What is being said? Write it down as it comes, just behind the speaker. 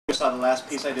saw the last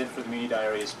piece I did for the Muni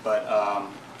Diaries, but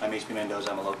I'm HP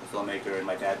Mendoza, I'm a local filmmaker, and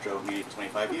my dad drove Muni for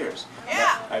 25 years.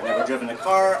 Yeah. I've never driven a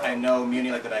car, I know Muni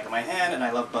like the back of my hand, and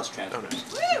I love bus transfers.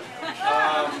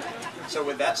 So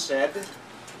with that said,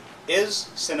 is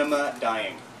cinema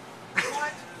dying?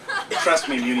 Trust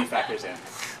me, Muni factors in.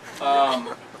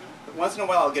 Once in a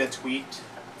while I'll get a tweet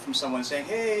from someone saying,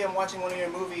 hey, I'm watching one of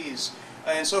your movies,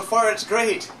 and so far it's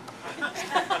great.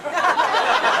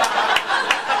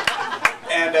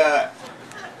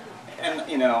 And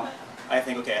you know, I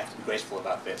think, okay, I have to be graceful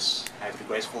about this. I have to be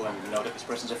graceful and know that this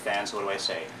person's a fan, so what do I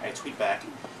say? I tweet back,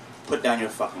 put down your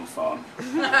fucking phone,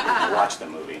 watch the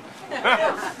movie.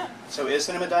 So is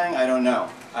cinema dying? I don't know.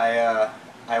 I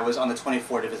was on the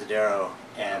 24 Divisadero,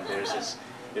 and there's this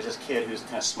kid who's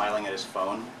kind of smiling at his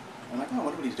phone. I'm like, oh, I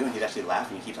wonder what he's doing. He's actually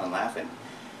laughing. He keeps on laughing.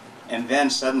 And then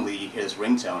suddenly you hear this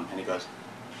ringtone, and he goes,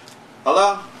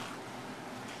 hello?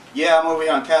 Yeah, I'm over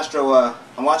here on Castro.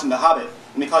 I'm watching The Hobbit.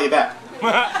 Let me call you back. Oh,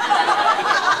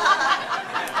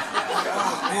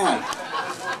 man.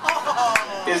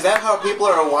 Is that how people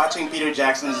are watching Peter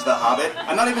Jackson's The Hobbit?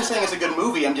 I'm not even saying it's a good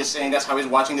movie. I'm just saying that's how he's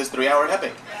watching this 3-hour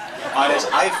epic on his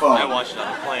iPhone. I watched it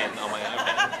on the plane on my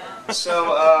iPad.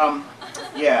 So,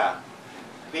 yeah.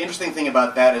 The interesting thing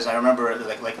about that is I remember,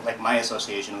 like my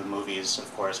association with movies, of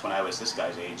course, when I was this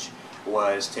guy's age,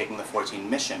 was taking the 14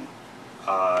 Mission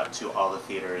to all the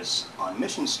theaters on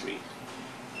Mission Street,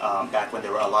 back when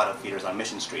there were a lot of theaters on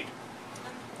Mission Street.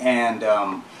 And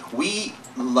we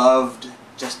loved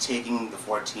just taking the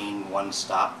 14 one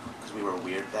stop, because we were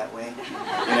weird that way,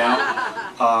 you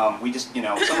know? We just, you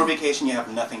know, summer vacation, you have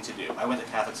nothing to do. I went to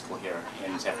Catholic school here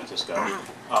in San Francisco,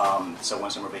 so when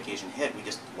summer vacation hit, we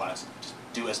just wanted to just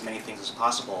do as many things as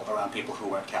possible around people who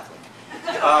weren't Catholic.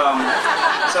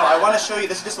 So I want to show you,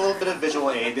 this is just a little bit of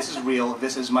visual aid. This is real.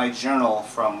 This is my journal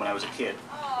from when I was a kid.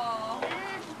 Aww.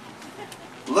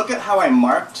 Look at how I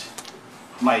marked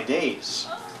my days.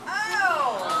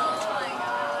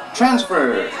 Oh.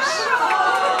 Transfers.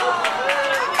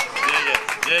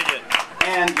 Dig it.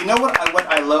 And you know what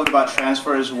I loved about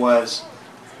transfers was,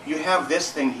 you have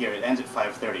this thing here, it ends at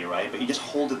 5:30, right? But you just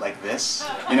hold it like this,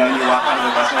 you know, and you walk onto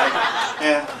the bus and like,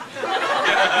 yeah.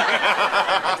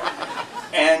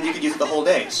 And you could use it the whole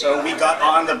day. So we got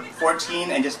on the 14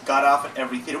 and just got off at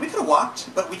every theater. We could have walked,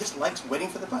 but we just liked waiting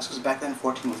for the bus, because back then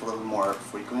 14 was a little more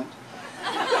frequent.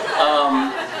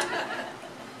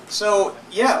 So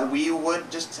yeah, we would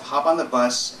just hop on the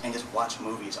bus and just watch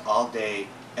movies all day,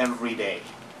 every day.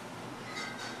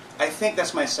 I think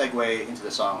that's my segue into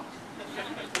the song.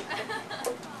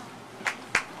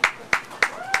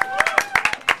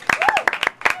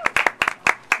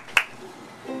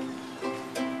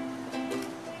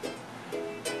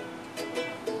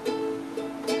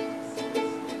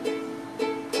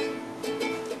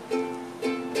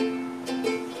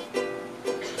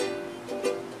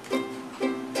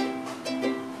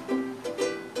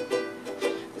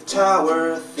 The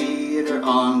Tower Theater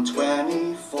on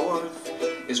 24th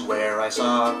is where I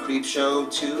saw Creepshow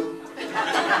 2.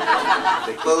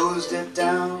 They closed it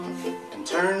down and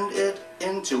turned it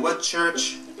into a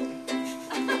church.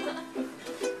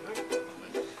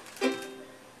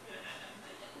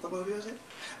 What movie was it?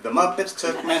 The Muppets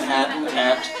took Manhattan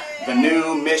at the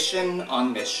new Mission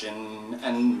on Mission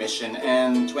and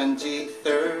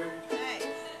 23rd.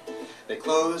 They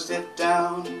closed it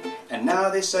down and now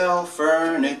they sell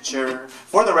furniture.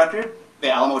 For the record, the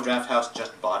Alamo Drafthouse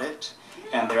just bought it,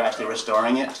 and they're actually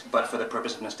restoring it, but for the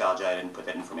purpose of nostalgia, I didn't put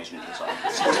that information into the song.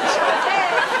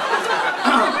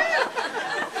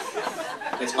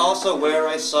 It's also where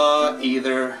I saw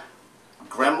either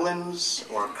Gremlins,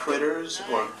 or Critters,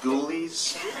 or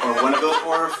Ghoulies, or one of those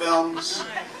horror films.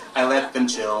 I let them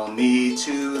chill me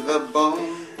to the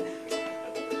bone.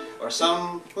 Or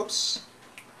some, whoops.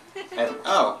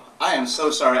 Oh, I am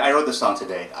so sorry. I wrote this song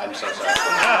today. I'm so sorry.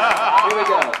 Here we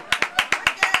go.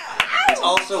 It's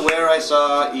also where I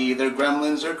saw either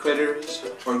Gremlins or Critters,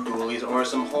 or Ghoulies, or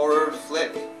some horror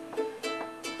flick.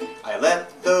 I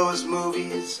let those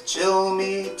movies chill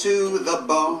me to the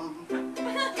bone.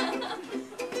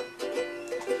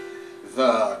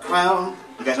 The Crown.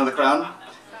 You guys know The Crown?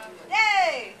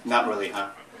 Yay! Not really, huh?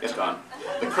 It's gone.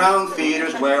 The Crown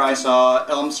Theater's where I saw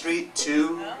Elm Street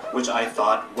 2, which I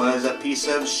thought was a piece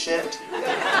of shit.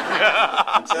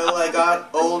 Until I got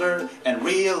older and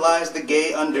realized the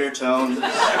gay undertones.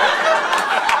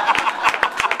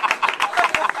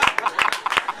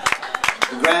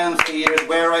 The Grand Theater's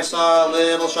where I saw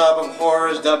Little Shop of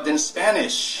Horrors dubbed in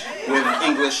Spanish with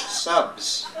English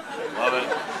subs. Love it.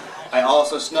 I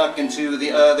also snuck into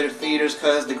the other theaters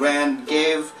because the Grand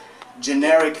gave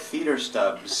generic theater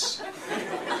stubs.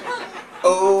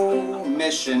 Oh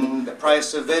mission, the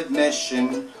price of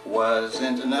admission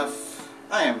wasn't enough.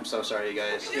 I am so sorry, you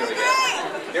guys. Here we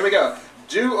go. Here we go.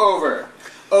 Do over.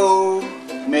 Oh,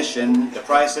 mission, the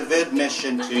price of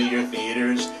admission to your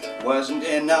theaters wasn't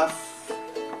enough.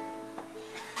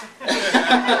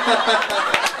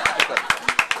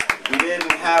 We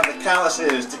didn't have the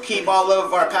calluses to keep all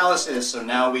of our palaces, so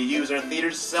now we use our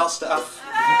theaters to sell stuff.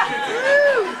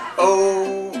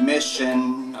 Oh,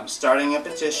 mission, I'm starting a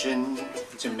petition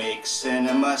to make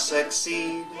cinema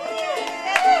succeed.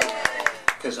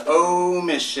 'Cause oh,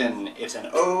 mission, it's an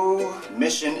oh,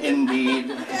 mission indeed.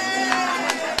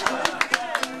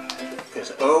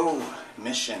 'Cause oh,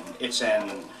 mission, it's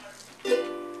an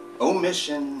oh,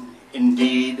 mission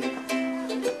indeed.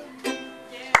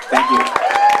 Thank you.